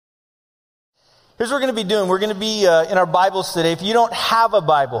Here's what we're going to be doing. We're going to be in our Bibles today. If you don't have a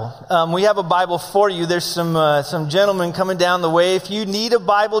Bible, we have a Bible for you. There's some gentlemen coming down the way. If you need a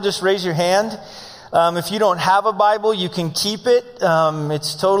Bible, just raise your hand. If you don't have a Bible, you can keep it.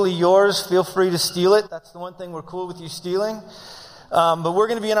 It's totally yours. Feel free to steal it. That's the one thing we're cool with you stealing. But we're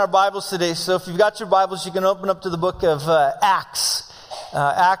going to be in our Bibles today. So if you've got your Bibles, you can open up to the book of Acts.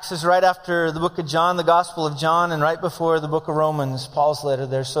 Acts is right after the book of John, the Gospel of John, and right before the book of Romans, Paul's letter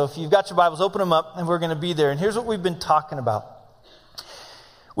there. So if you've got your Bibles, open them up, and we're going to be there. And here's what we've been talking about.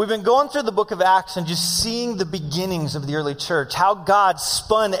 We've been going through the book of Acts and just seeing the beginnings of the early church, how God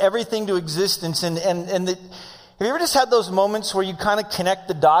spun everything to existence. Have you ever just had those moments where you kind of connect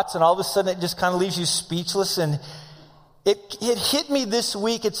the dots, and all of a sudden it just kind of leaves you speechless? And it hit me this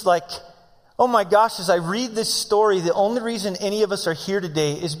week. It's like, oh my gosh, as I read this story, the only reason any of us are here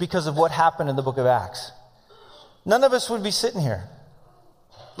today is because of what happened in the book of Acts. None of us would be sitting here.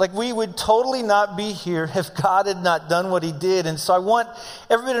 Like, we would totally not be here if God had not done what he did. And so I want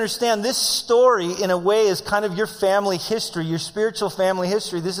everybody to understand this story, in a way, is kind of your family history, your spiritual family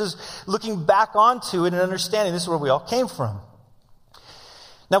history. This is looking back onto it and understanding this is where we all came from.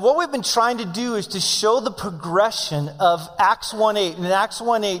 Now, what we've been trying to do is to show the progression of Acts 1:8. And in Acts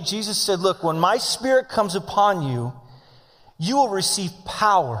 1:8, Jesus said, look, when my Spirit comes upon you, you will receive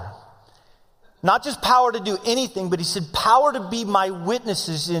power. Not just power to do anything, but he said power to be my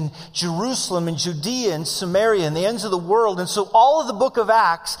witnesses in Jerusalem and Judea and Samaria and the ends of the world. And so all of the book of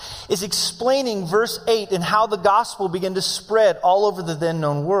Acts is explaining verse 8 and how the gospel began to spread all over the then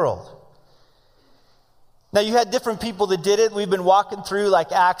known world. Now, you had different people that did it. We've been walking through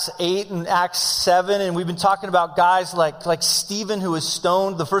like Acts 8 and Acts 7, and we've been talking about guys like Stephen, who was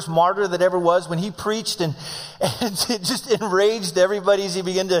stoned, the first martyr that ever was, when he preached and it just enraged everybody as he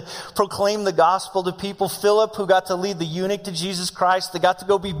began to proclaim the gospel to people. Philip, who got to lead the eunuch to Jesus Christ, that got to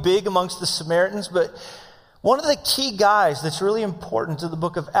go be big amongst the Samaritans. But one of the key guys that's really important to the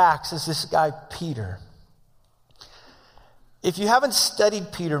book of Acts is this guy, Peter. If you haven't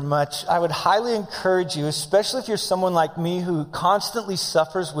studied Peter much, I would highly encourage you, especially if you're someone like me who constantly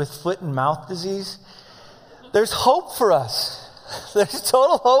suffers with foot and mouth disease. There's hope for us. There's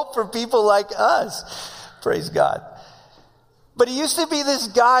total hope for people like us. Praise God. But he used to be this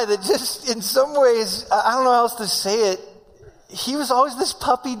guy that just, in some ways, I don't know how else to say it, he was always this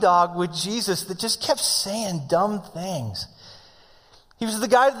puppy dog with Jesus that just kept saying dumb things. He was the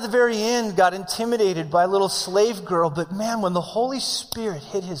guy at the very end got intimidated by a little slave girl. But man, when the Holy Spirit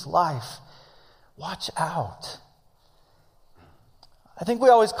hit his life, watch out. I think we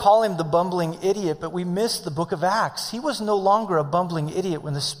always call him the bumbling idiot, but we miss the book of Acts. He was no longer a bumbling idiot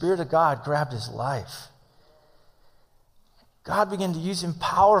when the Spirit of God grabbed his life. God began to use him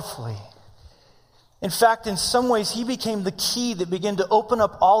powerfully. In fact, in some ways, he became the key that began to open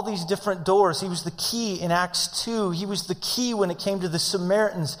up all these different doors. He was the key in Acts 2. He was the key when it came to the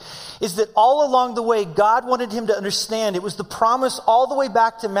Samaritans. Is that all along the way, God wanted him to understand. It was the promise all the way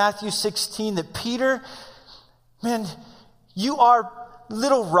back to Matthew 16 that Peter, man, you are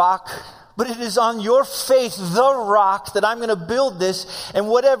little rock, but it is on your faith, the rock, that I'm going to build this. And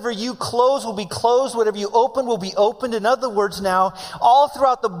whatever you close will be closed. Whatever you open will be opened. In other words, now, all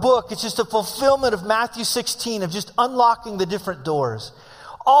throughout the book, it's just a fulfillment of Matthew 16, of just unlocking the different doors.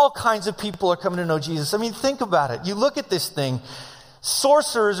 All kinds of people are coming to know Jesus. I mean, think about it. You look at this thing.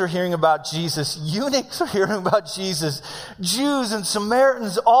 Sorcerers are hearing about Jesus. Eunuchs are hearing about Jesus. Jews and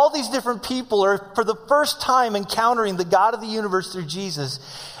Samaritans, all these different people are for the first time encountering the God of the universe through Jesus.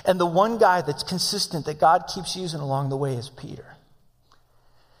 And the one guy that's consistent that God keeps using along the way is Peter.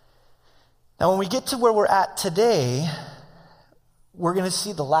 Now, when we get to where we're at today, we're going to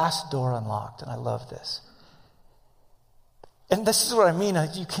see the last door unlocked. And I love this. And this is what I mean.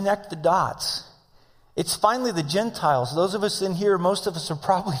 You connect the dots. It's finally the Gentiles. Those of us in here, most of us are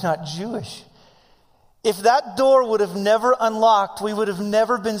probably not Jewish. If that door would have never unlocked, we would have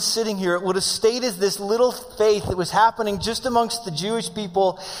never been sitting here. It would have stayed as this little faith that was happening just amongst the Jewish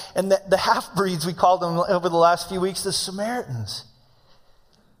people and the half-breeds, we called them over the last few weeks, the Samaritans.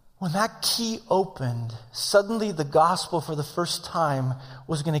 When that key opened, suddenly the gospel for the first time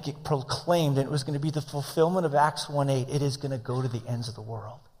was going to get proclaimed, and it was going to be the fulfillment of Acts 1:8. It is going to go to the ends of the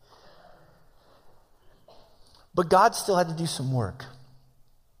world. But God still had to do some work.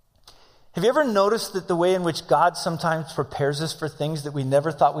 Have you ever noticed that the way in which God sometimes prepares us for things that we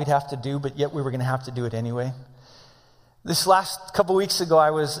never thought we'd have to do, but yet we were going to have to do it anyway? This last couple weeks ago, I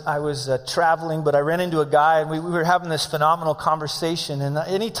was traveling, but I ran into a guy, and we were having this phenomenal conversation. And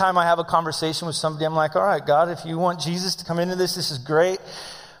anytime I have a conversation with somebody, I'm like, all right, God, if you want Jesus to come into this, this is great.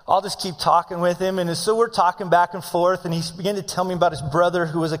 I'll just keep talking with him. And so we're talking back and forth, and he's beginning to tell me about his brother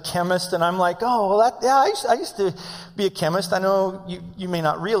who was a chemist. And I'm like, oh, well, I used to be a chemist. I know you may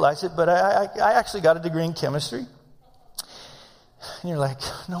not realize it, but I actually got a degree in chemistry. And you're like,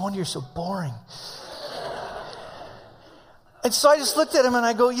 no wonder you're so boring. And so I just looked at him and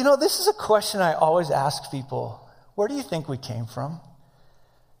I go, this is a question I always ask people. Where do you think we came from?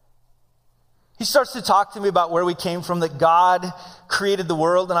 He starts to talk to me about where we came from, that God created the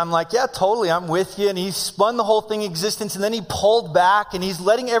world. And I'm like, yeah, totally, I'm with you. And he spun the whole thing in existence. And then he pulled back and he's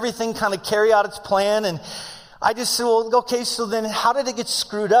letting everything kind of carry out its plan. And I just said, well, okay, so then how did it get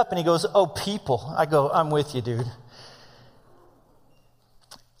screwed up? And he goes, oh, people. I go, I'm with you, dude. And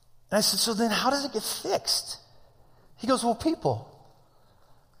I said, so then how does it get fixed? He goes, well, people.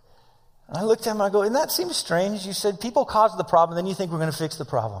 And I looked at him and I go, and that seems strange. You said people caused the problem, then you think we're going to fix the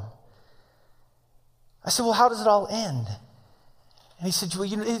problem. I said, well, how does it all end? And he said, well,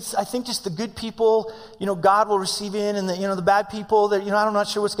 I think just the good people, God will receive in, and the bad people, that, I'm not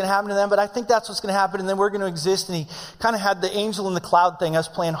sure what's going to happen to them, but I think that's what's going to happen, and then we're going to exist. And he kind of had the angel in the cloud thing, us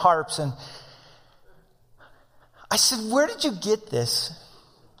playing harps. And I said, where did you get this?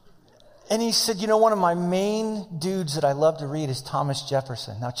 And he said, one of my main dudes that I love to read is Thomas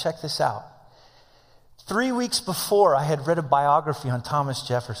Jefferson. Now check this out. 3 weeks before, I had read a biography on Thomas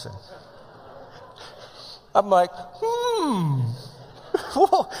Jefferson. I'm like,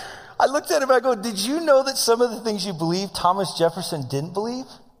 Well, I looked at him and I go, did you know that some of the things you believe Thomas Jefferson didn't believe?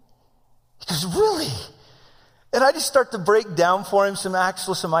 He goes, really? And I just start to break down for him some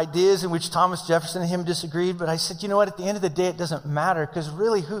ideas in which Thomas Jefferson and him disagreed. But I said, you know what? At the end of the day, it doesn't matter, because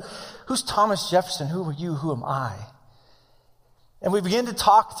really, who's Thomas Jefferson? Who are you? Who am I? And we begin to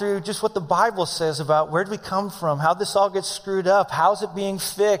talk through just what the Bible says about where did we come from? How this all gets screwed up? How's it being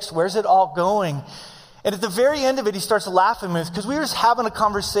fixed? Where's it all going? And at the very end of it, he starts laughing with, because we were just having a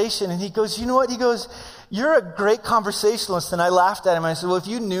conversation, and he goes, you know what? He goes, you're a great conversationalist. And I laughed at him. I said, well, if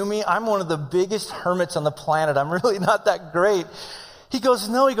you knew me, I'm one of the biggest hermits on the planet. I'm really not that great. He goes,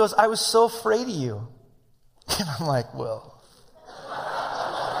 no, I was so afraid of you. And I'm like, well,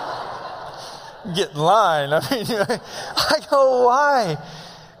 get in line. I go, why?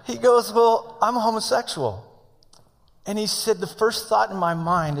 He goes, well, I'm a homosexual. And he said, the first thought in my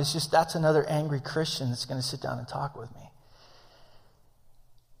mind is just, that's another angry Christian that's going to sit down and talk with me.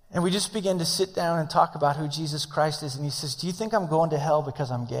 And we just began to sit down and talk about who Jesus Christ is. And he says, do you think I'm going to hell because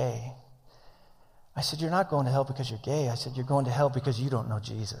I'm gay? I said, you're not going to hell because you're gay. I said, you're going to hell because you don't know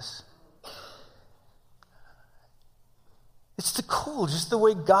Jesus. It's just the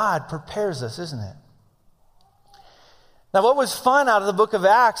way God prepares us, isn't it? Now, what was fun out of the book of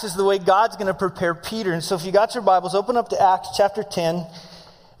Acts is the way God's going to prepare Peter. And so if you got your Bibles, open up to Acts chapter 10.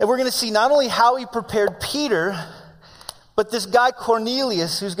 And we're going to see not only how he prepared Peter, but this guy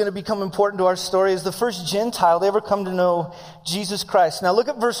Cornelius, who's going to become important to our story, is the first Gentile to ever come to know Jesus Christ. Now look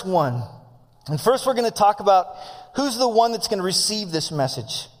at verse 1. And first we're going to talk about who's the one that's going to receive this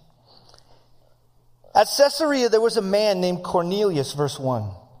message. At Caesarea, there was a man named Cornelius, verse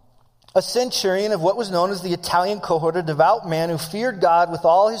 1. A centurion of what was known as the Italian cohort, a devout man who feared God with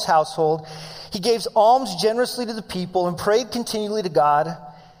all his household. He gave alms generously to the people and prayed continually to God.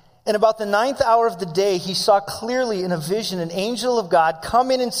 And about the 9th hour of the day, he saw clearly in a vision an angel of God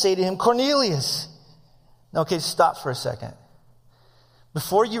come in and say to him, Cornelius. Now, okay, stop for a second.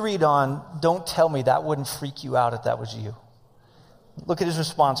 Before you read on, don't tell me that wouldn't freak you out if that was you. Look at his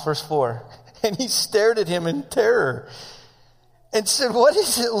response, verse 4. And he stared at him in terror and said, what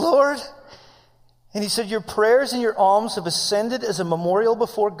is it, Lord? And he said, your prayers and your alms have ascended as a memorial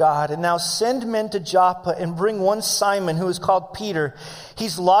before God. And now send men to Joppa and bring one Simon, who is called Peter.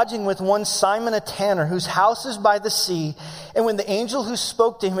 He's lodging with one Simon, a tanner, whose house is by the sea. And when the angel who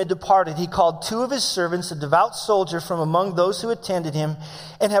spoke to him had departed, he called 2 of his servants, a devout soldier from among those who attended him,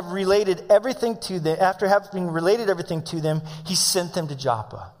 and have related everything to them. After having related everything to them, he sent them to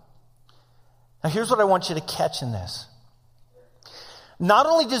Joppa. Now here's what I want you to catch in this. Not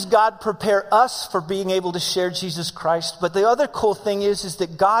only does God prepare us for being able to share Jesus Christ, but the other cool thing is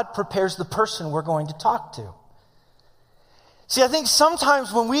that God prepares the person we're going to talk to. See, I think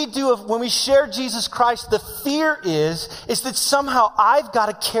sometimes when we share Jesus Christ, the fear is that somehow I've got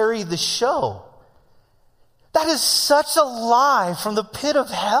to carry the show. That is such a lie from the pit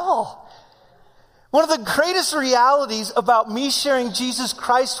of hell. One of the greatest realities about me sharing Jesus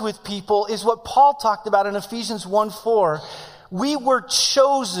Christ with people is what Paul talked about in Ephesians 1:4. We were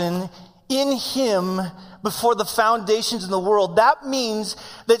chosen in him before the foundations of the world. That means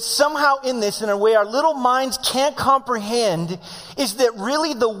that somehow in this, in a way our little minds can't comprehend, is that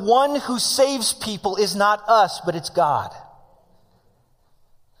really the one who saves people is not us, but it's God.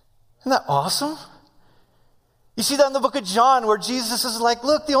 Isn't that awesome? You see that in the book of John where Jesus is like,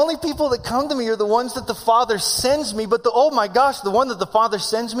 look, the only people that come to me are the ones that the Father sends me. But oh my gosh, the one that the Father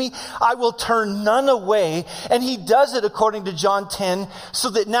sends me, I will turn none away. And he does it according to John 10 so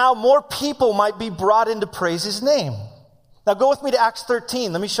that now more people might be brought in to praise his name. Now go with me to Acts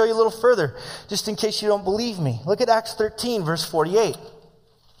 13. Let me show you a little further, just in case you don't believe me. Look at Acts 13, verse 48.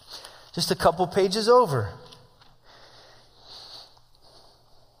 Just a couple pages over.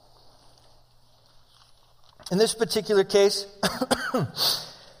 In this particular case,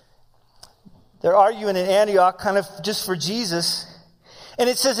 they're arguing in Antioch kind of just for Jesus. And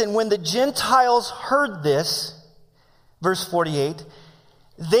it says, and when the Gentiles heard this, verse 48,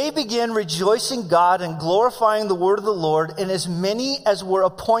 they began rejoicing God and glorifying the word of the Lord, and as many as were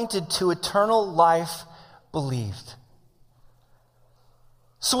appointed to eternal life believed.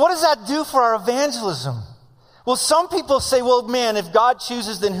 So what does that do for our evangelism? Well, some people say, well, man, if God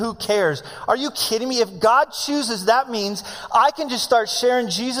chooses, then who cares? Are you kidding me? If God chooses, that means I can just start sharing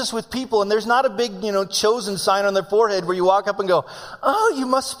Jesus with people, and there's not a big, chosen sign on their forehead where you walk up and go, oh, you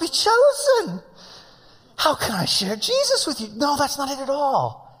must be chosen. How can I share Jesus with you? No, that's not it at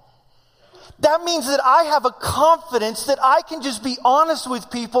all. That means that I have a confidence that I can just be honest with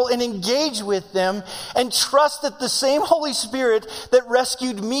people and engage with them and trust that the same Holy Spirit that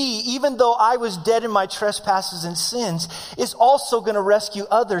rescued me, even though I was dead in my trespasses and sins, is also going to rescue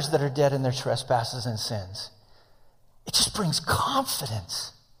others that are dead in their trespasses and sins. It just brings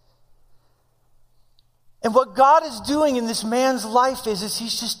confidence. And what God is doing in this man's life is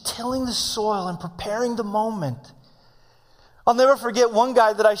he's just tilling the soil and preparing the moment. I'll never forget one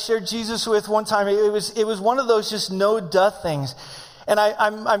guy that I shared Jesus with one time. It was one of those just no-duh things. And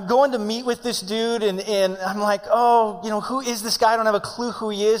I'm going to meet with this dude, and I'm like, who is this guy? I don't have a clue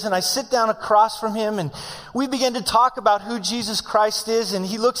who he is. And I sit down across from him, and we begin to talk about who Jesus Christ is. And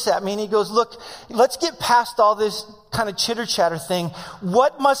he looks at me, and he goes, look, let's get past all this kind of chitter-chatter thing.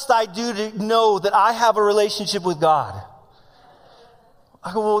 What must I do to know that I have a relationship with God?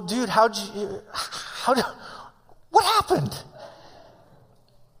 I go, well, dude, what happened?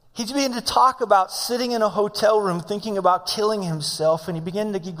 He began to talk about sitting in a hotel room thinking about killing himself, and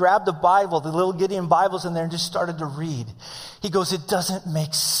he grabbed the Bible, the little Gideon Bibles in there, and just started to read. He goes, it doesn't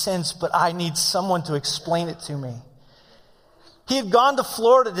make sense, but I need someone to explain it to me. He had gone to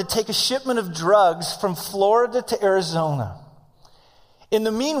Florida to take a shipment of drugs from Florida to Arizona. In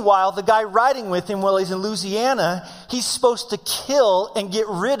the meanwhile, the guy riding with him while he's in Louisiana, he's supposed to kill and get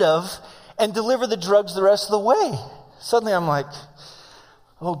rid of and deliver the drugs the rest of the way. Suddenly I'm like,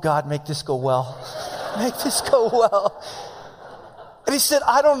 oh, God, make this go well. Make this go well. And he said,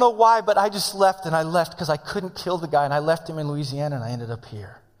 I don't know why, but I just left, and I left because I couldn't kill the guy, and I left him in Louisiana, and I ended up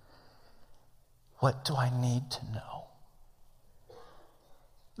here. What do I need to know?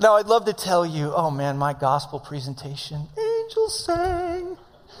 Now, I'd love to tell you, oh, man, my gospel presentation, angels sang.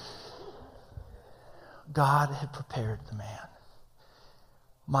 God had prepared the man.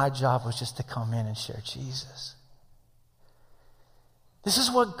 My job was just to come in and share Jesus. This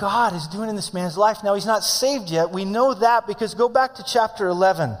is what God is doing in this man's life. Now, he's not saved yet. We know that because go back to chapter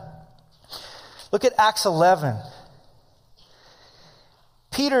 11. Look at Acts 11.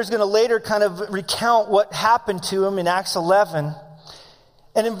 Peter is going to later kind of recount what happened to him in Acts 11.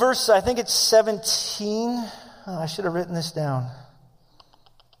 And in verse, I think it's 17. Oh, I should have written this down.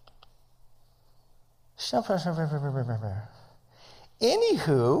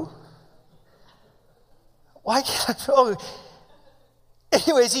 Anywho, why can't I...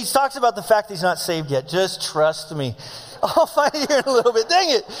 Anyways, he talks about the fact that he's not saved yet. Just trust me. I'll find it here in a little bit. Dang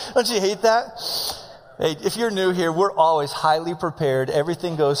it. Don't you hate that? Hey, if you're new here, we're always highly prepared.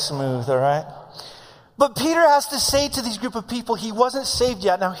 Everything goes smooth, all right? But Peter has to say to these group of people, he wasn't saved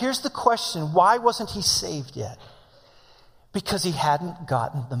yet. Now, here's the question. Why wasn't he saved yet? Because he hadn't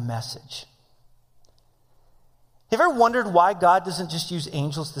gotten the message. Have you ever wondered why God doesn't just use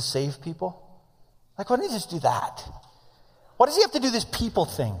angels to save people? Like, why don't he just do that? Why does he have to do this people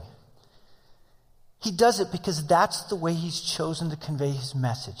thing? He does it because that's the way he's chosen to convey his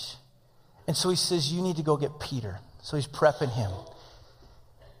message. And so he says, you need to go get Peter. So he's prepping him.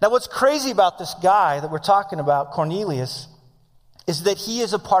 Now, what's crazy about this guy that we're talking about, Cornelius, is that he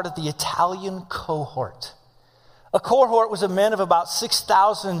is a part of the Italian cohort. A cohort was a men of about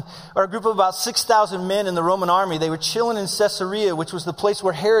 6,000, or a group of about 6,000 men in the Roman army. They were chilling in Caesarea, which was the place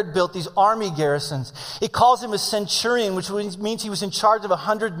where Herod built these army garrisons. It calls him a centurion, which means he was in charge of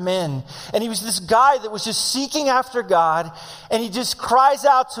 100 men. And he was this guy that was just seeking after God, and he just cries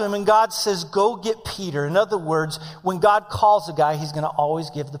out to him, and God says, go get Peter. In other words, when God calls a guy, he's going to always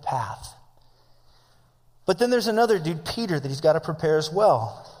give the path. But then there's another dude, Peter, that he's got to prepare as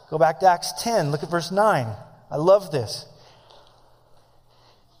well. Go back to Acts 10. Look at verse 9. I love this.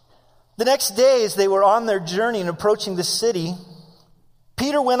 The next day, as they were on their journey and approaching the city,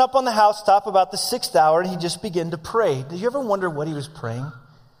 Peter went up on the housetop about the 6th hour, and he just began to pray. Did you ever wonder what he was praying?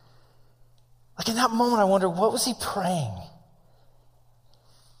 Like in that moment, I wonder, what was he praying?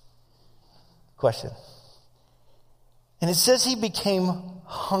 Question. And it says he became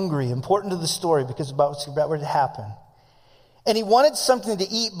hungry, important to the story because about what had happened. And he wanted something to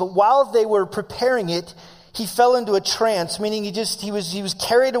eat, but while they were preparing it, he fell into a trance, meaning he was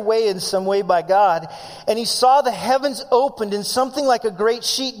carried away in some way by God. And he saw the heavens opened and something like a great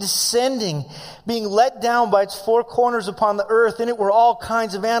sheet descending, being let down by its four corners upon the earth. In it were all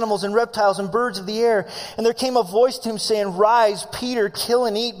kinds of animals and reptiles and birds of the air. And there came a voice to him saying, "Rise, Peter, kill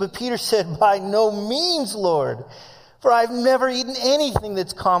and eat." But Peter said, "By no means, Lord, for I've never eaten anything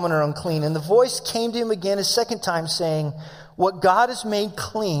that's common or unclean." And the voice came to him again a second time, saying, "What God has made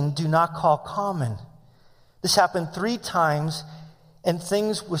clean, do not call common." This happened 3 times, and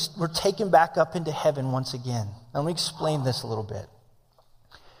things were taken back up into heaven once again. Now, let me explain this a little bit.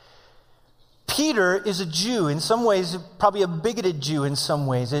 Peter is a Jew. In some ways, probably a bigoted Jew in some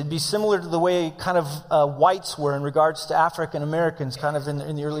ways. It'd be similar to the way kind of whites were in regards to African Americans, kind of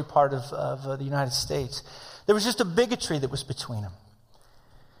in the early part of the United States. There was just a bigotry that was between them.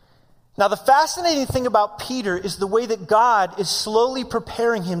 Now, the fascinating thing about Peter is the way that God is slowly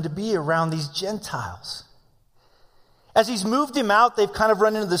preparing him to be around these Gentiles. As he's moved him out, they've kind of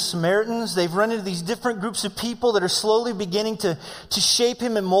run into the Samaritans. They've run into these different groups of people that are slowly beginning to shape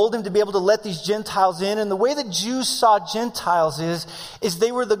him and mold him to be able to let these Gentiles in. And the way that Jews saw Gentiles is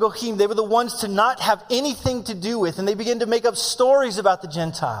they were the Goyim. They were the ones to not have anything to do with. And they began to make up stories about the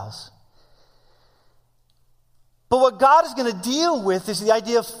Gentiles. But what God is going to deal with is the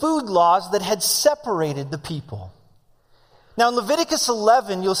idea of food laws that had separated the people. Now, in Leviticus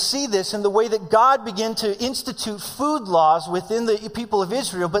 11, you'll see this in the way that God began to institute food laws within the people of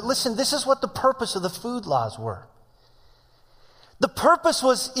Israel. But listen, this is what the purpose of the food laws were. The purpose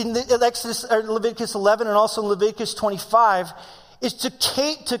was in Leviticus 11 and also in Leviticus 25 is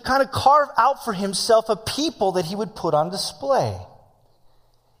to kind of carve out for himself a people that he would put on display.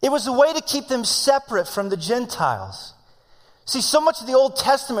 It was a way to keep them separate from the Gentiles. See, so much of the Old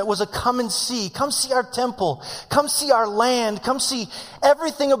Testament was a come and see. Come see our temple. Come see our land. Come see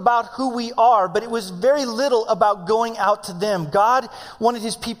everything about who we are. But it was very little about going out to them. God wanted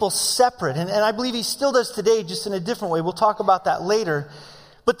his people separate. And I believe he still does today, just in a different way. We'll talk about that later.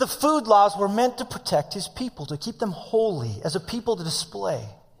 But the food laws were meant to protect his people, to keep them holy, as a people to display.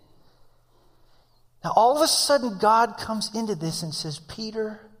 Now, all of a sudden, God comes into this and says,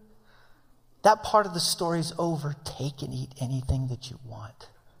 "Peter, that part of the story is over. Take and eat anything that you want."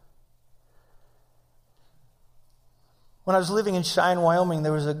 When I was living in Cheyenne, Wyoming,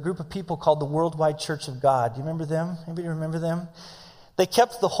 there was a group of people called the Worldwide Church of God. Do you remember them? Anybody remember them? They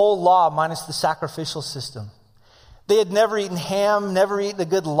kept the whole law minus the sacrificial system. They had never eaten ham, never eaten a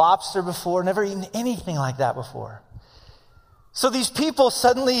good lobster before, never eaten anything like that before. So these people,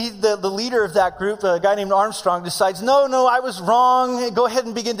 suddenly the leader of that group, a guy named Armstrong, decides, no, I was wrong. Go ahead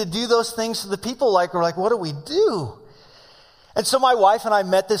and begin to do those things. So the people were like, what do we do? And so my wife and I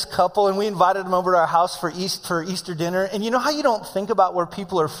met this couple, and we invited them over to our house for Easter dinner. And you know how you don't think about where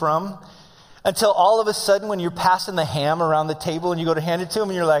people are from until all of a sudden when you're passing the ham around the table and you go to hand it to them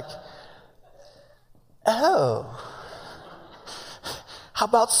and you're like, oh, how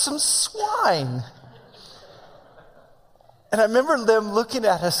about some swine? And I remember them looking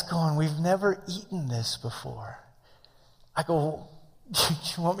at us going, we've never eaten this before. I go, do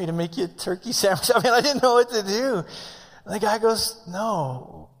you want me to make you a turkey sandwich? I mean, I didn't know what to do. And the guy goes,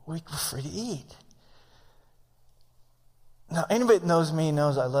 no, we're free to eat. Now, anybody that knows me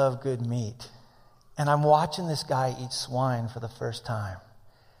knows I love good meat. And I'm watching this guy eat swine for the first time.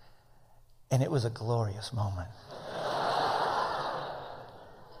 And it was a glorious moment.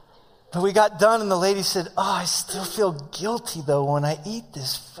 But we got done and the lady said, I still feel guilty though when I eat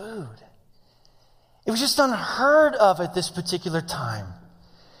this food. It was just unheard of at this particular time.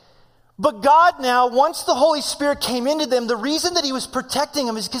 But God now, once the Holy Spirit came into them, the reason that he was protecting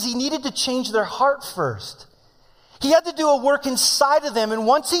them is because he needed to change their heart first. He had to do a work inside of them. And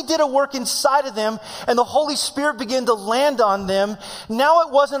once he did a work inside of them and the Holy Spirit began to land on them, now it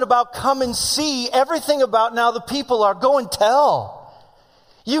wasn't about come and see. Everything about now the people are go and tell.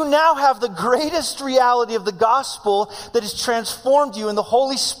 You now have the greatest reality of the gospel that has transformed you in the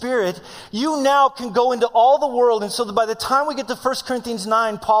Holy Spirit. You now can go into all the world. And so that by the time we get to 1 Corinthians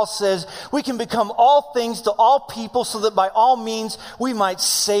 9, Paul says we can become all things to all people so that by all means we might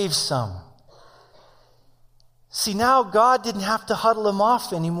save some. See, now God didn't have to huddle them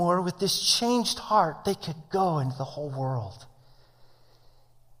off anymore. With this changed heart, they could go into the whole world.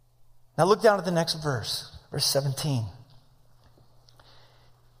 Now look down at the next verse, verse 17.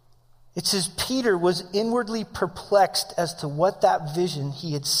 It says, Peter was inwardly perplexed as to what that vision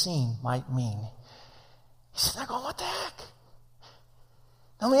he had seen might mean. He's sitting there going, what the heck?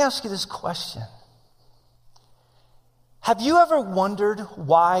 Now let me ask you this question. Have you ever wondered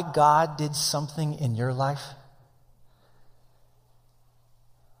why God did something in your life?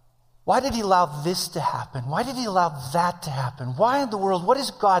 Why did he allow this to happen? Why did he allow that to happen? Why in the world? What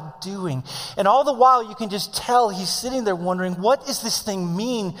is God doing? And all the while you can just tell he's sitting there wondering, what does this thing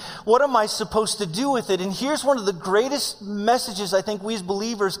mean? What am I supposed to do with it? And here's one of the greatest messages I think we as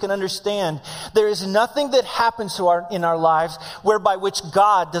believers can understand. There is nothing that happens in our lives whereby which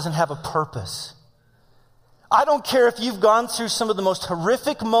God doesn't have a purpose. I don't care if you've gone through some of the most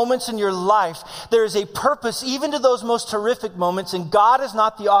horrific moments in your life. There is a purpose even to those most horrific moments, and God is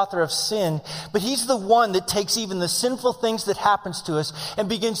not the author of sin, but he's the one that takes even the sinful things that happens to us and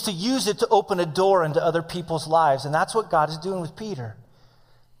begins to use it to open a door into other people's lives. And that's what God is doing with Peter.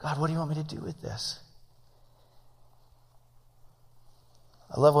 God, what do you want me to do with this?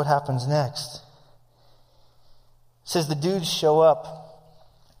 I love what happens next. It says the dudes show up.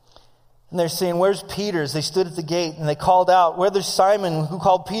 And they're saying, where's Peter? As they stood at the gate and they called out, whether Simon, who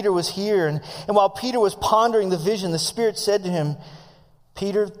called Peter, was here. And while Peter was pondering the vision, the Spirit said to him,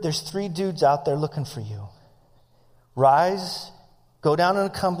 Peter, there's 3 dudes out there looking for you. Rise, go down and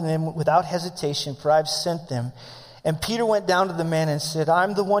accompany them without hesitation, for I've sent them. And Peter went down to the man and said,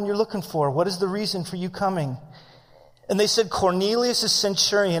 I'm the one you're looking for. What is the reason for you coming? And they said, Cornelius, a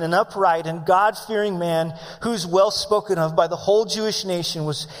centurion, an upright and God-fearing man who's well spoken of by the whole Jewish nation,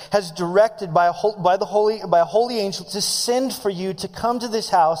 has directed by a holy angel to send for you to come to this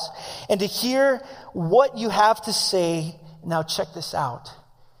house and to hear what you have to say. Now check this out.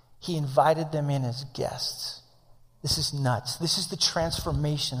 He invited them in as guests. This is nuts. This is the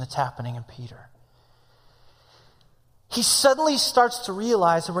transformation that's happening in Peter. He suddenly starts to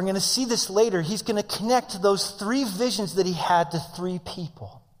realize, and we're going to see this later, he's going to connect those 3 visions that he had to 3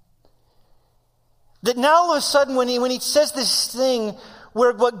 people. That now all of a sudden when he says this thing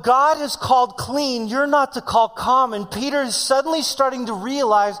where what God has called clean, you're not to call common, Peter is suddenly starting to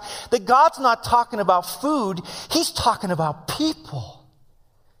realize that God's not talking about food, he's talking about people.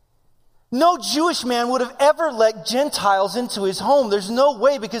 No Jewish man would have ever let Gentiles into his home. There's no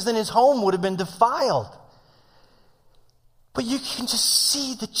way, because then his home would have been defiled. But you can just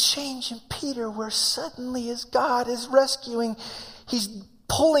see the change in Peter, where suddenly as God is rescuing, he's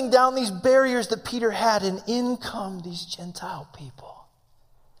pulling down these barriers that Peter had, and in come these Gentile people.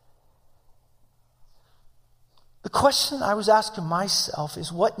 The question I was asking myself is,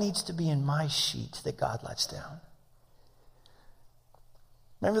 what needs to be in my sheet that God lets down?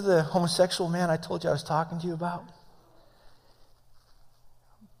 Remember the homosexual man I told you I was talking to you about?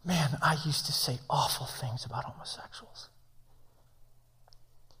 Man, I used to say awful things about homosexuals.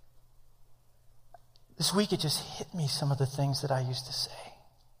 This week it just hit me, some of the things that I used to say.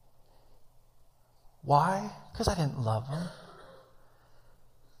 Why? Because I didn't love him.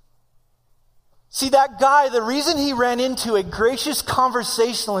 See, that guy, the reason he ran into a gracious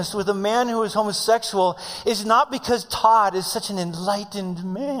conversationalist with a man who is homosexual is not because Todd is such an enlightened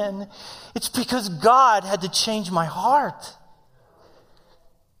man. It's because God had to change my heart.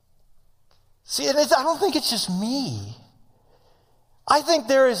 See, I don't think it's just me. I think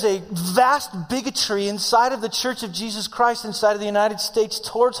there is a vast bigotry inside of the Church of Jesus Christ, inside of the United States,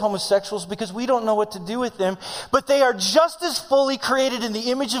 towards homosexuals, because we don't know what to do with them. But they are just as fully created in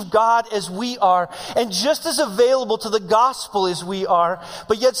the image of God as we are, and just as available to the gospel as we are.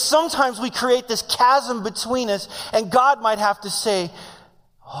 But yet sometimes we create this chasm between us, and God might have to say,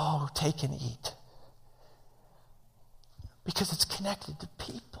 oh, take and eat. Because it's connected to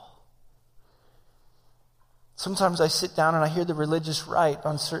people. Sometimes I sit down and I hear the religious right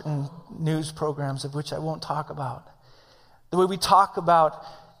on certain news programs, of which I won't talk about. The way we talk about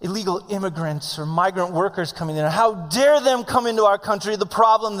illegal immigrants or migrant workers coming in. How dare them come into our country, the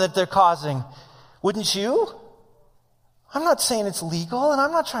problem that they're causing. Wouldn't you? I'm not saying it's legal, and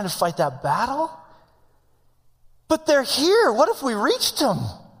I'm not trying to fight that battle. But they're here. What if we reached them?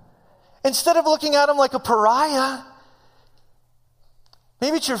 Instead of looking at them like a pariah,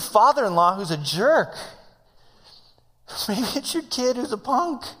 maybe it's your father-in-law who's a jerk. Maybe it's your kid who's a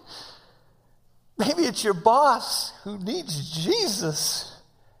punk. Maybe it's your boss who needs Jesus.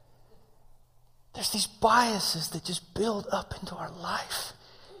 There's these biases that just build up into our life.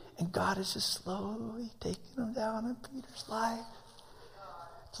 And God is just slowly taking them down in Peter's life.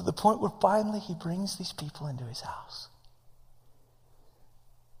 To the point where finally he brings these people into his house.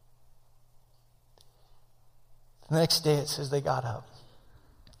 The next day it says they got up.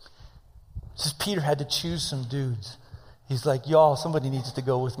 It says Peter had to choose some dudes. He's like, y'all, somebody needs to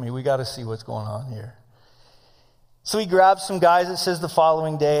go with me. We got to see what's going on here. So he grabbed some guys, it says the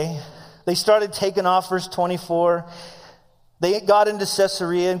following day. They started taking off, verse 24. They got into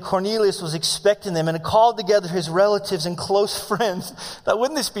Caesarea, and Cornelius was expecting them and called together his relatives and close friends. Now,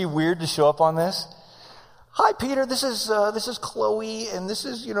 wouldn't this be weird to show up on this? Hi, Peter, this is Chloe, and this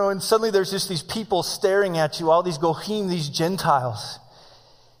is, and suddenly there's just these people staring at you, all these Goyim, these Gentiles.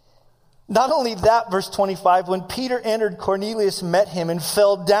 Not only that, verse 25, when Peter entered, Cornelius met him and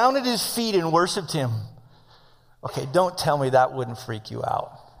fell down at his feet and worshiped him. Okay, don't tell me that wouldn't freak you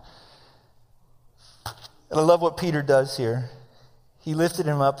out. And I love what Peter does here. He lifted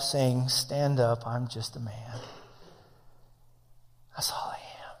him up saying, stand up, I'm just a man. That's all I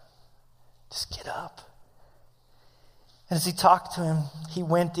am. Just get up. And as he talked to him, he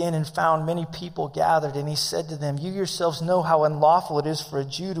went in and found many people gathered, and he said to them, you yourselves know how unlawful it is for a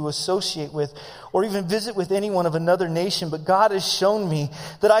Jew to associate with or even visit with anyone of another nation, but God has shown me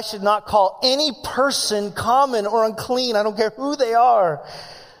that I should not call any person common or unclean. I don't care who they are.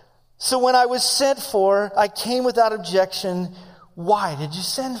 So when I was sent for, I came without objection. Why did you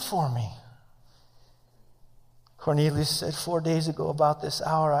send for me? Cornelius said, 4 days ago about this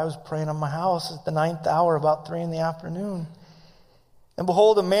hour, I was praying on my house at the 9th hour, about 3 p.m. And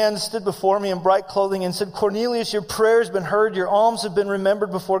behold, a man stood before me in bright clothing and said, Cornelius, your prayer has been heard. Your alms have been remembered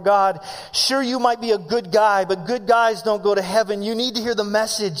before God. Sure, you might be a good guy, but good guys don't go to heaven. You need to hear the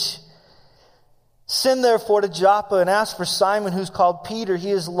message. Send therefore to Joppa and ask for Simon, who's called Peter. He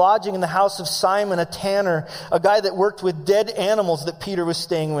is lodging in the house of Simon, a tanner, a guy that worked with dead animals that Peter was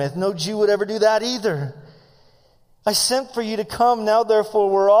staying with. No Jew would ever do that either. I sent for you to come. Now,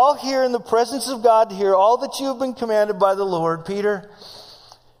 therefore, we're all here in the presence of God to hear all that you have been commanded by the Lord. Peter,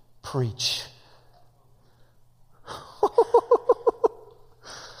 preach.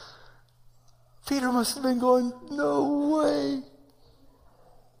 Peter must have been going, no way.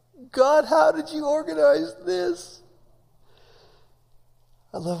 God, how did you organize this?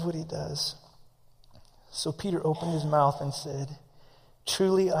 I love what he does. So Peter opened his mouth and said,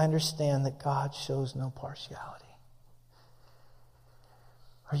 truly I understand that God shows no partiality.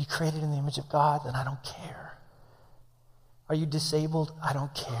 Are you created in the image of God? Then I don't care. Are you disabled? I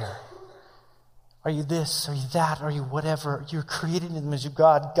don't care. Are you this? Are you that? Are you whatever? You're created in the image of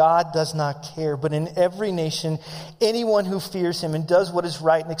God. God does not care. But in every nation, anyone who fears him and does what is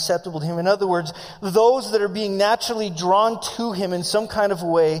right and acceptable to him, in other words, those that are being naturally drawn to him in some kind of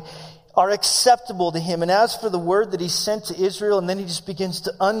way, are acceptable to him. And as for the word that he sent to Israel, and then he just begins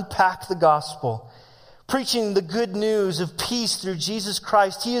to unpack the gospel, preaching the good news of peace through Jesus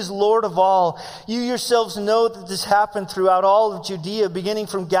Christ. He is Lord of all. You yourselves know that this happened throughout all of Judea, beginning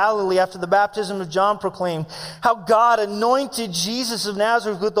from Galilee after the baptism of John proclaimed, how God anointed Jesus of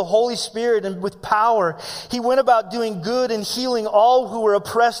Nazareth with the Holy Spirit and with power. He went about doing good and healing all who were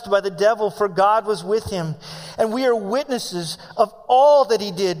oppressed by the devil, for God was with him. And we are witnesses of all that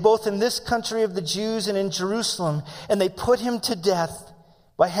he did, both in this country of the Jews and in Jerusalem. And they put him to death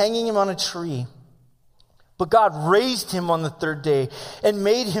by hanging him on a tree. But God raised him on the third day and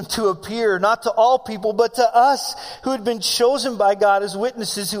made him to appear, not to all people, but to us who had been chosen by God as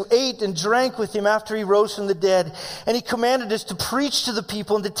witnesses, who ate and drank with him after he rose from the dead. And he commanded us to preach to the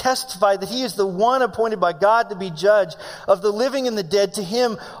people and to testify that he is the one appointed by God to be judge of the living and the dead. To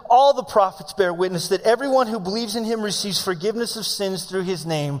him, all the prophets bear witness that everyone who believes in him receives forgiveness of sins through his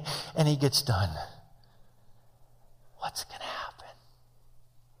name. And he gets done. What's going to happen?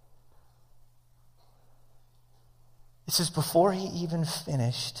 It says, before he even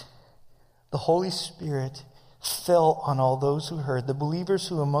finished, the Holy Spirit fell on all those who heard. The believers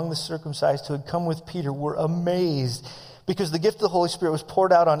who among the circumcised who had come with Peter were amazed because the gift of the Holy Spirit was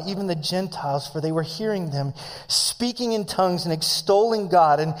poured out on even the Gentiles, for they were hearing them speaking in tongues and extolling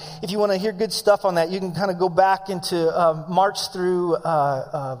God. And if you want to hear good stuff on that, you can kind of go back into March through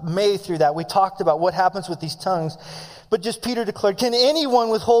May through that. We talked about what happens with these tongues. But just Peter declared, can anyone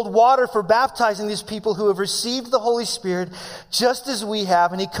withhold water for baptizing these people who have received the Holy Spirit just as we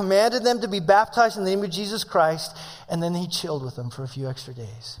have? And he commanded them to be baptized in the name of Jesus Christ. And then he chilled with them for a few extra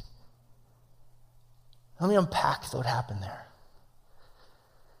days. Let me unpack what happened there.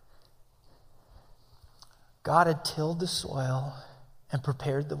 God had tilled the soil and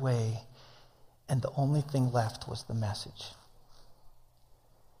prepared the way, and the only thing left was the message.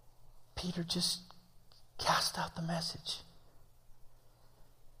 Peter just cast out the message.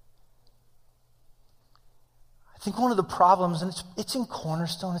 I I think one of the problems, and it's in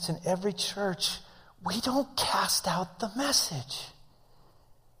Cornerstone, it's in every church, we don't cast out the message.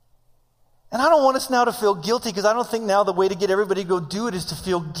 And I don't want us now to feel guilty, because I don't think now the way to get everybody to go do it is to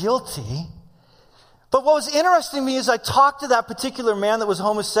feel guilty. But what was interesting to me is I talked to that particular man that was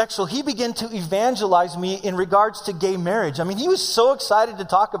homosexual. He began to evangelize me in regards to gay marriage. I mean, he was so excited to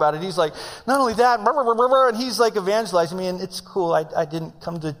talk about it. He's like, not only that, and he's like evangelizing me, and it's cool. I didn't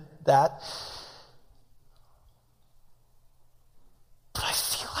come to that. But I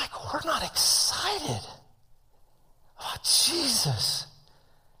feel like we're not excited about Jesus.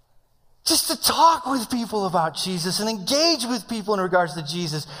 Just to talk with people about Jesus and engage with people in regards to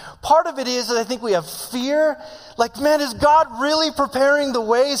Jesus. Part of it is that I think we have fear. Like, man, is God really preparing the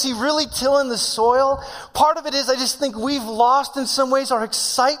way? Is he really tilling the soil? Part of it is I just think we've lost in some ways our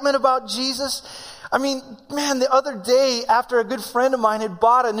excitement about Jesus. I mean, man, the other day after a good friend of mine had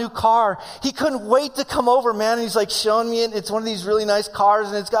bought a new car, he couldn't wait to come over, man. And he's like showing me it. It's one of these really nice cars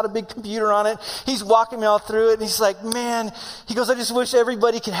and it's got a big computer on it. He's walking me all through it and he's like, man, he goes, I just wish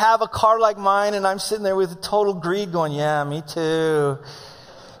everybody could have a car like mine. And I'm sitting there with total greed going, yeah, me too.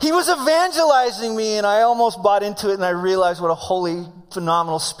 He was evangelizing me and I almost bought into it and I realized what a holy,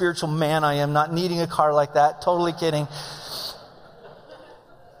 phenomenal spiritual man I am, not needing a car like that. Totally kidding.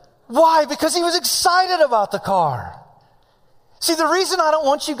 Why? Because he was excited about the car. See, the reason I don't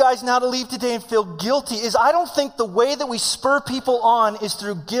want you guys now to leave today and feel guilty is I don't think the way that we spur people on is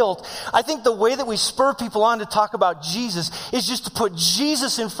through guilt. I think the way that we spur people on to talk about Jesus is just to put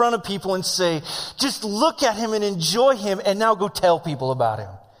Jesus in front of people and say, just look at him and enjoy him and now go tell people about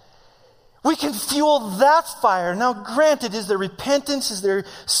him. We can fuel that fire. Now, granted, is there repentance? Is there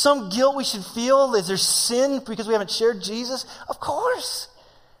some guilt we should feel? Is there sin because we haven't shared Jesus? Of course.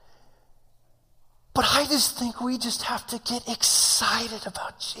 But I just think we just have to get excited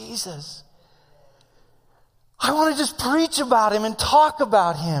about Jesus. I want to just preach about him and talk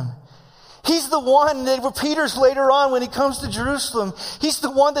about him. He's the one that Peter's later on when he comes to Jerusalem. He's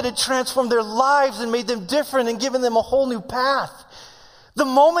the one that had transformed their lives and made them different and given them a whole new path. The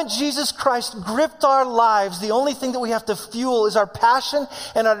moment Jesus Christ gripped our lives, the only thing that we have to fuel is our passion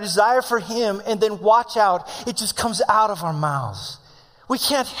and our desire for him, and then watch out. It just comes out of our mouths. We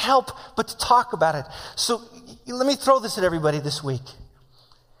can't help but to talk about it. So let me throw this at everybody this week.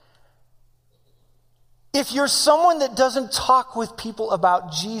 If you're someone that doesn't talk with people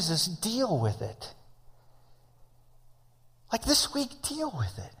about Jesus, deal with it. Like this week, deal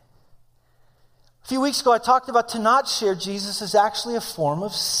with it. A few weeks ago, I talked about to not share Jesus is actually a form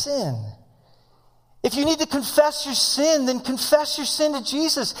of sin. If you need to confess your sin, then confess your sin to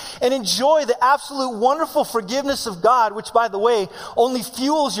Jesus and enjoy the absolute wonderful forgiveness of God, which, by the way, only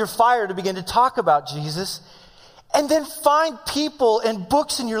fuels your fire to begin to talk about Jesus. And then find people and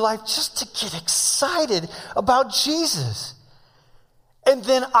books in your life just to get excited about Jesus. And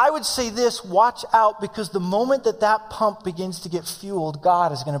then I would say this, watch out, because the moment that that pump begins to get fueled,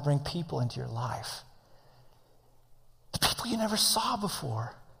 God is going to bring people into your life. The people you never saw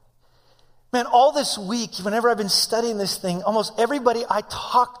before. Man, all this week, whenever I've been studying this thing, almost everybody I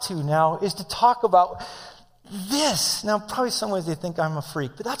talk to now is to talk about this. Now, probably some ways they think I'm a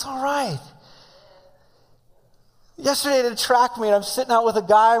freak, but that's all right. Yesterday at a track meet, I'm sitting out with a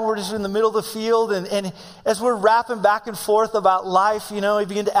guy and we're just in the middle of the field, and as we're rapping back and forth about life, he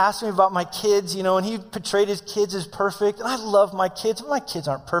began to ask me about my kids, and he portrayed his kids as perfect, and I love my kids, but my kids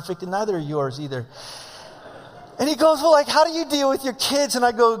aren't perfect, and neither are yours either. And he goes, well, how do you deal with your kids? And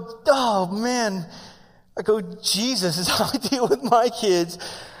I go, oh man, Jesus is how I deal with my kids.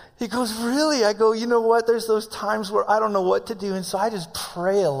 He goes, really? I go, you know what? There's those times where I don't know what to do, and so I just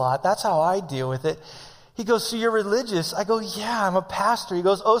pray a lot. That's how I deal with it. He goes, so you're religious? I go, yeah, I'm a pastor. He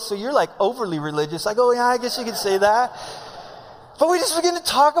goes, oh, so you're overly religious. I go, yeah, I guess you could say that. But we just begin to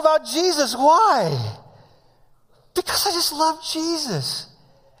talk about Jesus. Why? Because I just love Jesus.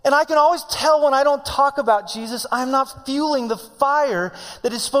 And I can always tell when I don't talk about Jesus, I'm not fueling the fire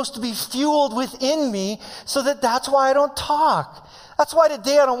that is supposed to be fueled within me, so that's why I don't talk. That's why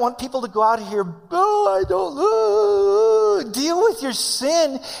today I don't want people to go out of here, deal with your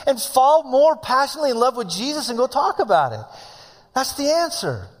sin and fall more passionately in love with Jesus and go talk about it. That's the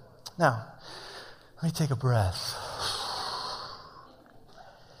answer. Now, let me take a breath.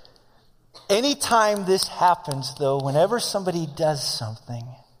 Anytime this happens, though, whenever somebody does something,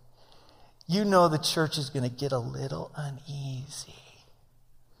 you know the church is going to get a little uneasy.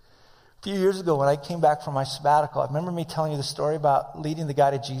 A few years ago when I came back from my sabbatical, I remember me telling you the story about leading the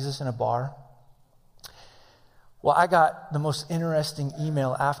guy to Jesus in a bar. Well, I got the most interesting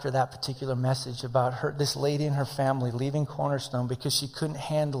email after that particular message about this lady and her family leaving Cornerstone because she couldn't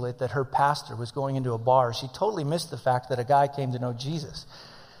handle it that her pastor was going into a bar. She totally missed the fact that a guy came to know Jesus.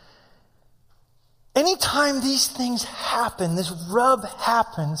 Anytime these things happen, this rub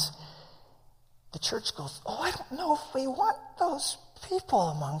happens, the church goes, I don't know if we want those people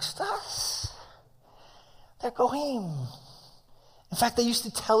amongst us. They're goyim. In fact, they used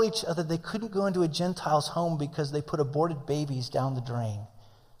to tell each other they couldn't go into a Gentile's home because they put aborted babies down the drain.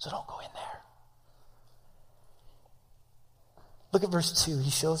 So don't go in there. Look at verse 2. He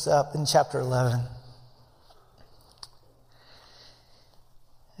shows up in chapter 11.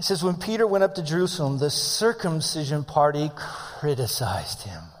 It says, when Peter went up to Jerusalem, the circumcision party criticized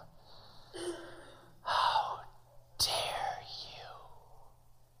him. How dare you?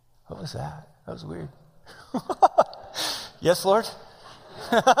 What was that? That was weird. Yes, Lord?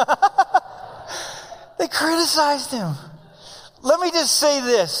 They criticized him. Let me just say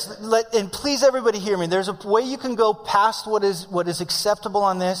this, and please everybody hear me. There's a way you can go past what is acceptable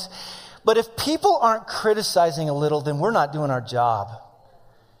on this. But if people aren't criticizing a little, then we're not doing our job.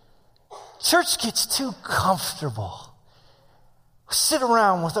 Church gets too comfortable. We sit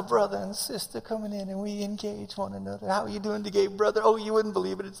around with a brother and sister coming in and we engage one another. How are you doing today, brother? Oh, you wouldn't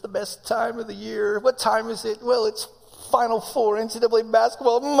believe it. It's the best time of the year. What time is it? Well, it's Final Four NCAA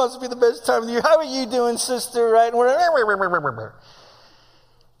basketball. It must be the best time of the year. How are you doing, sister? Right?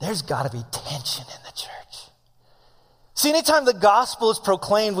 There's got to be tension in the church. See, anytime the gospel is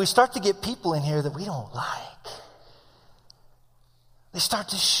proclaimed, we start to get people in here that we don't like. They start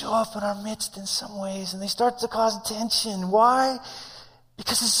to show up in our midst in some ways, and they start to cause tension. Why?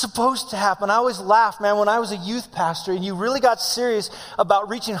 Because it's supposed to happen. I always laugh, man, when I was a youth pastor and you really got serious about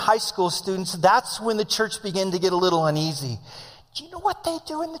reaching high school students, that's when the church began to get a little uneasy. Do you know what they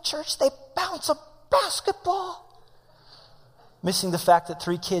do in the church? They bounce a basketball. Missing the fact that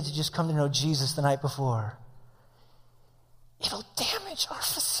 3 kids had just come to know Jesus the night before. It'll damage our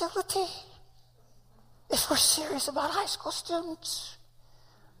facility if we're serious about high school students.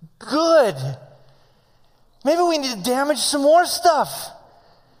 Good. Maybe we need to damage some more stuff.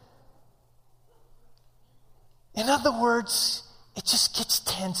 In other words, it just gets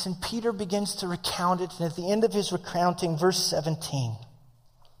tense, and Peter begins to recount it. And at the end of his recounting, verse 17.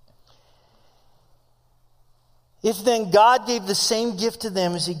 If then God gave the same gift to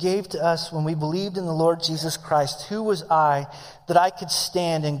them as he gave to us when we believed in the Lord Jesus Christ, who was I that I could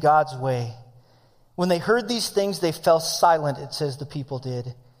stand in God's way? When they heard these things, they fell silent, it says the people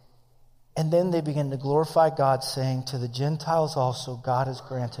did. And then they began to glorify God, saying, to the Gentiles also, God has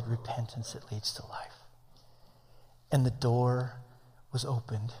granted repentance that leads to life. And the door was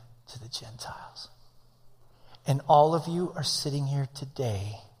opened to the Gentiles. And all of you are sitting here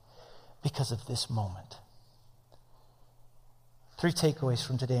today because of this moment. 3 takeaways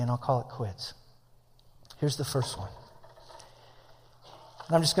from today, and I'll call it quits. Here's the first one.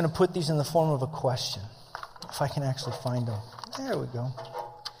 And I'm just going to put these in the form of a question, if I can actually find them. There we go.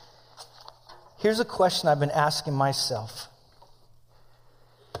 Here's a question I've been asking myself.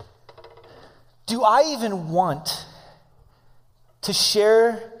 Do I even want to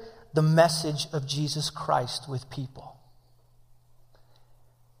share the message of Jesus Christ with people?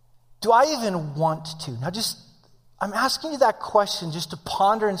 Do I even want to? Now I'm asking you that question just to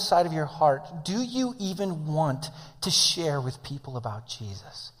ponder inside of your heart. Do you even want to share with people about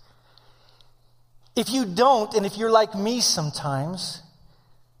Jesus? If you don't, and if you're like me sometimes,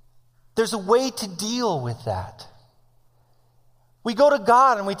 there's a way to deal with that. We go to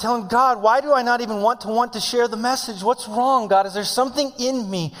God and we tell him, God, why do I not even want to share the message? What's wrong, God? Is there something in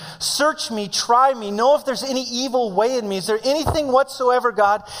me? Search me, try me, know if there's any evil way in me. Is there anything whatsoever,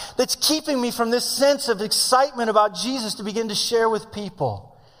 God, that's keeping me from this sense of excitement about Jesus to begin to share with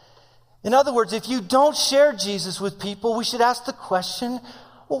people? In other words, if you don't share Jesus with people, we should ask the question,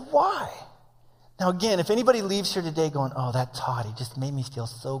 well, why? Now again, if anybody leaves here today going, oh, that Todd, he just made me feel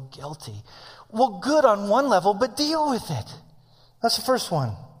so guilty. Well, good on one level, but deal with it. That's the first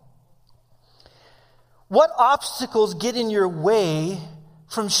one. What obstacles get in your way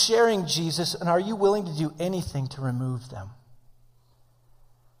from sharing Jesus, and are you willing to do anything to remove them?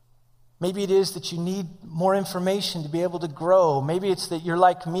 Maybe it is that you need more information to be able to grow. Maybe it's that you're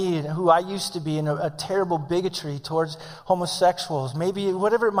like me, who I used to be, in a terrible bigotry towards homosexuals. Maybe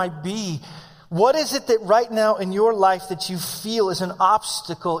whatever it might be. What is it that right now in your life that you feel is an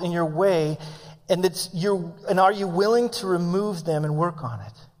obstacle in your way, and are you willing to remove them and work on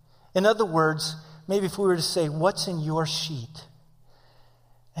it? In other words, maybe if we were to say, what's in your sheet?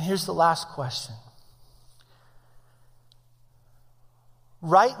 And here's the last question.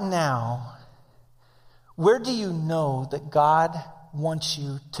 Right now, Where do you know that God wants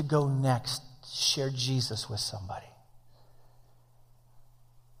you to go next? Share Jesus with somebody.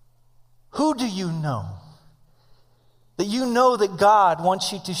 Who do you know? That you know that God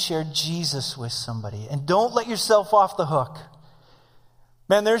wants you to share Jesus with somebody. And don't let yourself off the hook.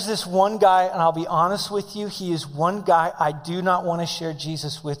 Man, there's this one guy, and I'll be honest with you, he is one guy I do not want to share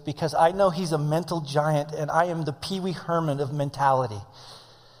Jesus with because I know he's a mental giant and I am the Pee Wee Herman of mentality.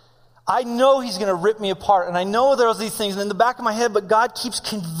 I know he's going to rip me apart, and I know there's these things in the back of my head, but God keeps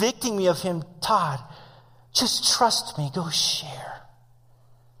convicting me of him. Todd, just trust me. Go share.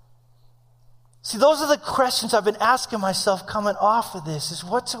 See, those are the questions I've been asking myself coming off of this, is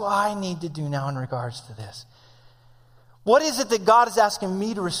what do I need to do now in regards to this? What is it that God is asking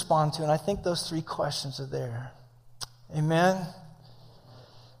me to respond to? And I think those three questions are there. Amen?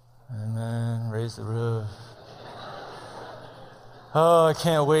 Amen. Raise the roof. Oh, I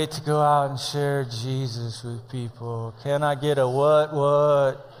can't wait to go out and share Jesus with people. Can I get a what?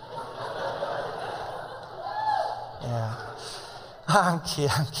 Yeah. I'm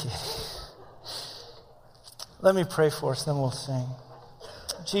kidding. Let me pray for us, then we'll sing.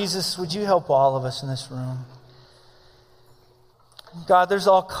 Jesus, would you help all of us in this room? God, there's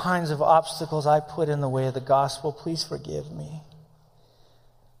all kinds of obstacles I put in the way of the gospel. Please forgive me.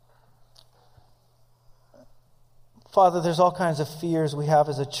 Father, there's all kinds of fears we have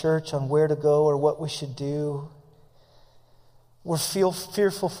as a church on where to go or what we should do. We're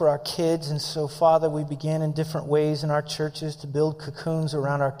fearful for our kids, and so, Father, we begin in different ways in our churches to build cocoons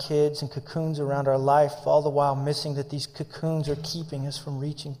around our kids and cocoons around our life, all the while missing that these cocoons are keeping us from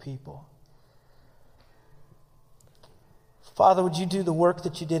reaching people. Father, would you do the work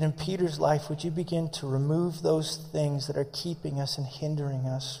that you did in Peter's life? Would you begin to remove those things that are keeping us and hindering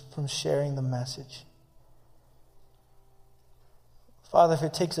us from sharing the message? Father, if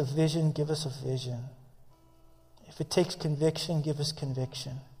it takes a vision, give us a vision. If it takes conviction, give us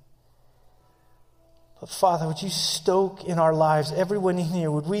conviction. But Father, would you stoke in our lives, everyone in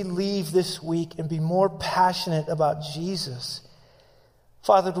here, would we leave this week and be more passionate about Jesus?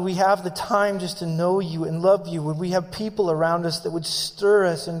 Father, do we have the time just to know you and love you? Would we have people around us that would stir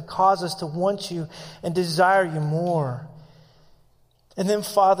us and cause us to want you and desire you more? And then,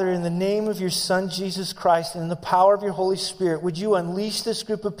 Father, in the name of your Son, Jesus Christ, and in the power of your Holy Spirit, would you unleash this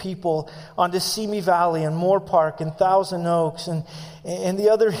group of people onto Simi Valley and Moore Park and Thousand Oaks and the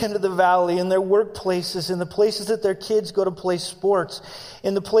other end of the valley, in their workplaces, in the places that their kids go to play sports,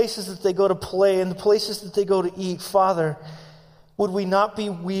 in the places that they go to play, in the places that they go to eat. Father, would we not be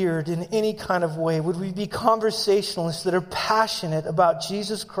weird in any kind of way? Would we be conversationalists that are passionate about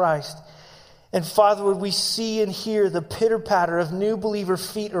Jesus Christ? And Father, would we see and hear the pitter-patter of new believer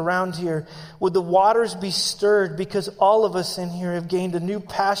feet around here? Would the waters be stirred because all of us in here have gained a new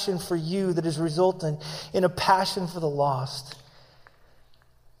passion for you that has resulted in a passion for the lost?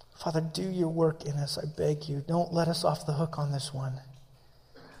 Father, do your work in us, I beg you. Don't let us off the hook on this one.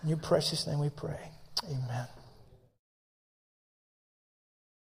 In your precious name we pray. Amen.